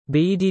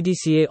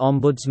BEDDCA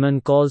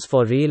Ombudsman calls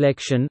for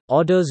re-election,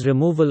 orders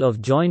removal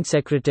of Joint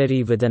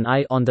Secretary with an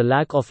eye on the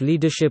lack of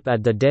leadership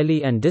at the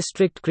Delhi and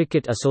District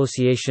Cricket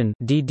Association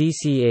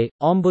 (DDCA).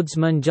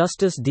 Ombudsman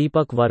Justice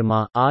Deepak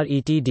Verma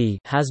 (RETD)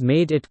 has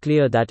made it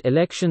clear that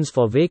elections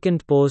for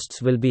vacant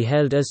posts will be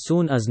held as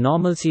soon as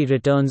normalcy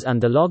returns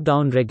and the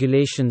lockdown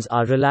regulations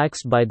are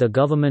relaxed by the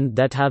government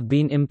that have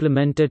been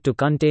implemented to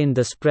contain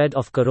the spread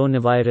of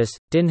coronavirus.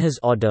 In his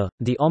order,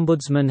 the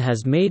Ombudsman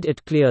has made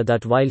it clear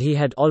that while he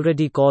had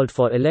already called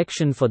for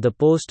election for the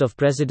post of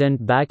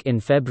president back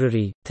in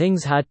February,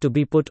 things had to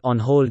be put on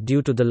hold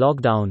due to the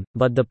lockdown,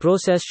 but the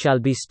process shall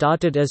be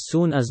started as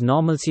soon as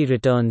normalcy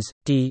returns.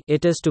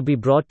 It is to be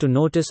brought to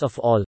notice of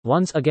all,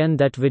 once again,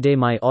 that vide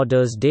my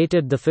orders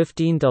dated the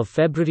 15th of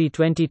February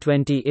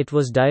 2020 it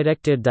was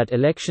directed that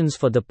elections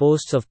for the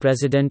posts of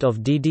president of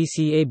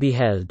DDCA be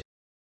held.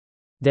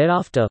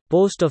 Thereafter,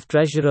 post of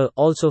treasurer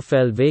also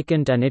fell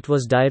vacant and it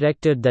was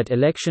directed that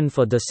election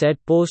for the said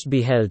post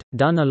be held,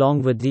 done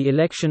along with the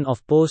election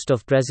of post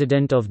of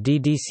president of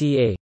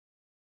DDCA.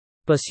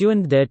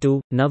 Pursuant thereto,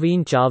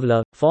 Naveen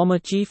Chawla, former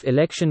Chief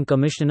Election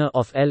Commissioner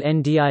of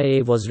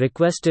LNDIA, was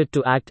requested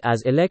to act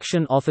as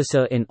election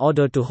officer in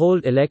order to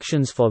hold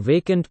elections for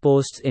vacant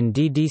posts in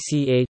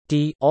DDCA.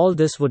 All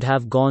this would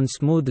have gone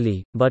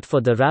smoothly, but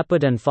for the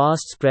rapid and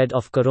fast spread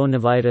of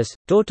coronavirus,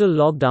 total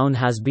lockdown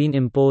has been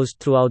imposed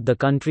throughout the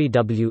country.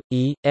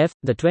 WEF,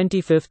 the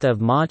 25th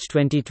of March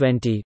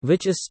 2020,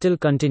 which is still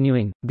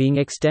continuing, being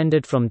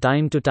extended from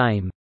time to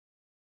time.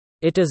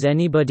 It is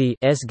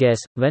anybody's guess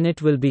when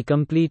it will be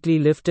completely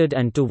lifted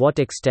and to what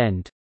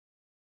extent.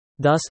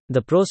 Thus,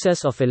 the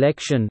process of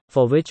election,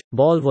 for which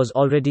ball was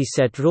already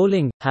set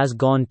rolling, has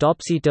gone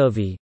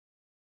topsy-turvy.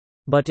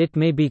 But it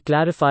may be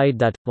clarified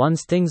that,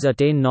 once things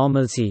attain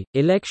normalcy,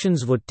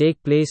 elections would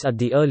take place at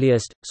the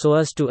earliest, so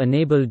as to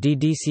enable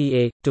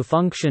DDCA to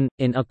function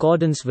in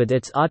accordance with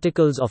its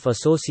Articles of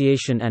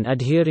Association and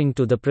adhering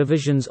to the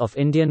provisions of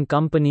Indian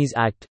Companies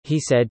Act. He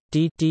said,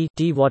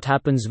 What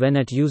happens when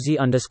at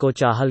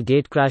UZ_Chahal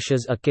gate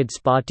crashes a kids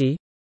party?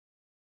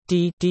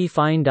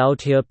 Find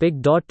out here.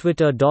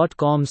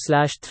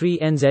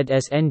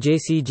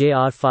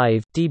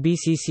 pic.twitter.com/3nzsnjcjr5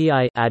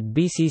 tbcci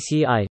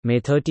 @bcci May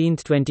 13,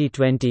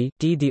 2020.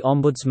 The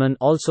Ombudsman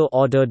also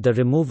ordered the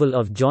removal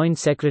of Joint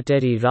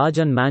Secretary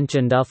Rajan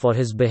Manchanda for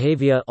his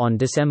behavior on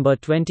December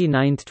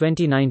 29,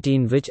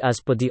 2019, which as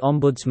per the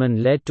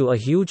Ombudsman led to a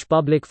huge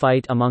public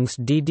fight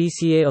amongst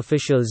DDCA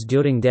officials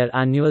during their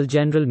annual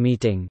general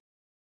meeting.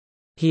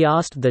 He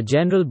asked the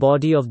general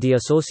body of the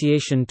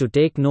association to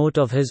take note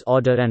of his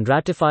order and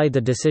ratify the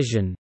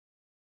decision.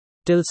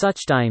 Till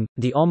such time,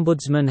 the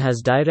Ombudsman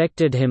has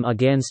directed him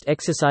against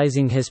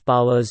exercising his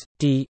powers.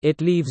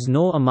 It leaves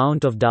no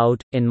amount of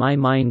doubt, in my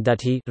mind,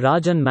 that he,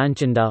 Rajan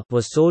Manchanda,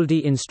 was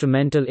solely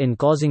instrumental in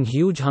causing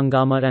huge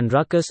hangama and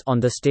ruckus on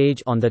the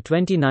stage on the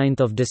 29th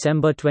of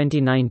December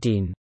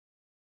 2019.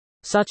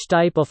 Such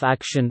type of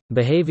action,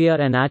 behavior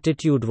and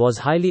attitude was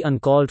highly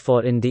uncalled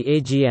for in the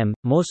AGM,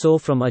 more so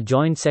from a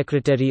joint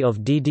secretary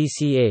of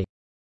DDCA.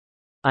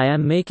 I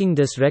am making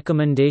this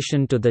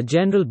recommendation to the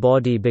general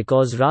body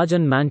because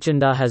Rajan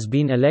Manchanda has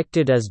been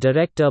elected as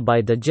director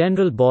by the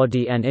general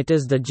body and it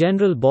is the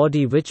general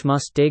body which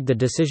must take the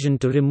decision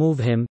to remove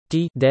him.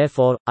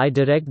 Therefore, I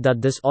direct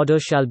that this order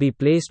shall be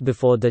placed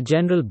before the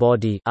general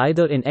body,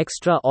 either in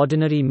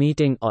extraordinary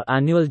meeting or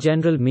annual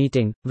general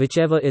meeting,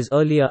 whichever is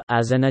earlier,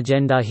 as an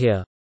agenda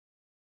here.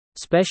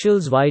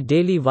 Specials. Why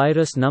daily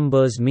virus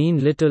numbers mean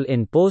little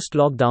in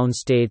post-lockdown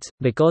states?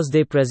 Because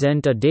they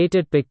present a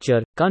dated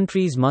picture.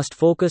 Countries must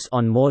focus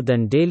on more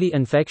than daily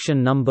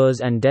infection numbers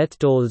and death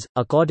tolls,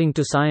 according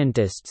to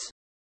scientists.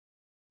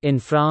 In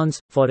France,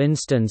 for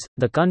instance,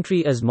 the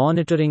country is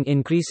monitoring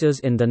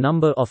increases in the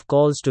number of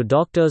calls to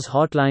doctors'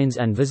 hotlines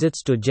and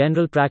visits to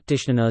general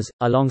practitioners,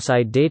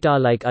 alongside data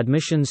like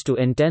admissions to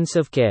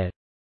intensive care.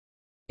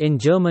 In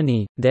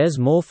Germany, there's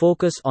more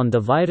focus on the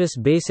virus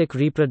basic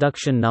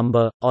reproduction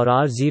number, or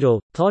R0,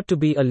 thought to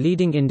be a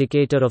leading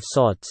indicator of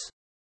sorts.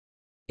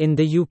 In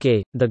the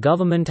UK, the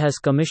government has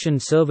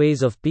commissioned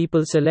surveys of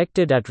people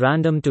selected at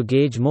random to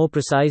gauge more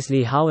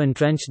precisely how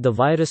entrenched the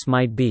virus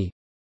might be.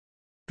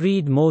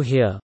 Read more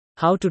here.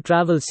 How to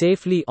travel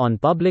safely on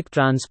public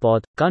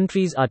transport.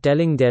 Countries are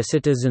telling their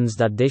citizens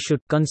that they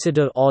should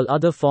consider all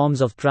other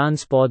forms of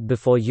transport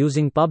before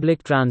using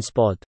public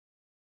transport.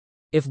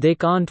 If they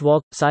can't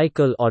walk,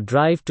 cycle or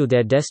drive to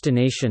their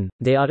destination,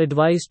 they are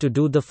advised to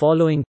do the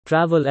following: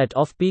 travel at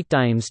off-peak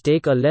times,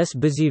 take a less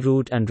busy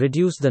route and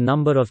reduce the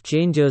number of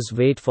changers,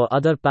 wait for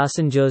other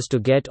passengers to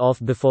get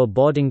off before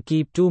boarding,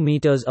 keep 2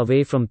 meters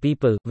away from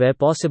people, where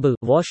possible,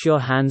 wash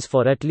your hands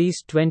for at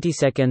least 20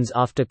 seconds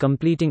after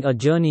completing a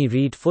journey.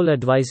 Read full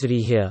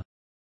advisory here.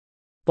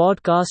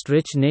 Podcast.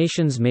 Rich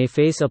nations may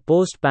face a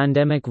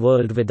post-pandemic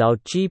world without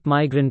cheap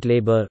migrant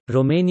labor.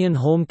 Romanian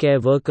home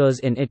care workers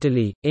in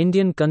Italy,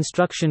 Indian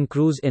construction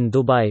crews in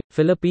Dubai,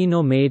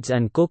 Filipino maids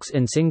and cooks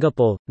in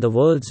Singapore. The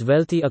world's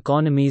wealthy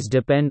economies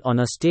depend on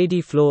a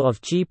steady flow of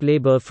cheap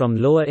labor from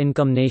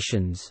lower-income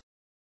nations.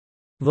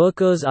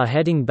 Workers are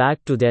heading back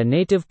to their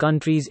native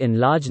countries in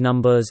large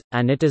numbers,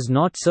 and it is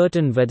not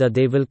certain whether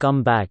they will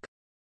come back.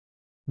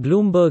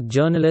 Bloomberg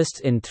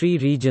journalists in 3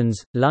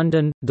 regions,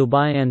 London,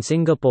 Dubai and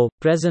Singapore,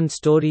 present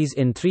stories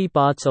in 3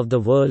 parts of the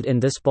world in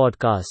this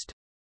podcast.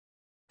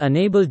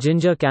 Enable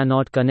Ginger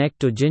cannot connect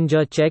to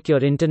Ginger. Check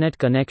your internet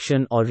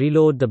connection or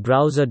reload the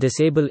browser.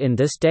 Disable in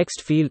this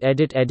text field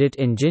edit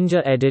in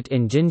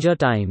Ginger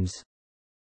Times.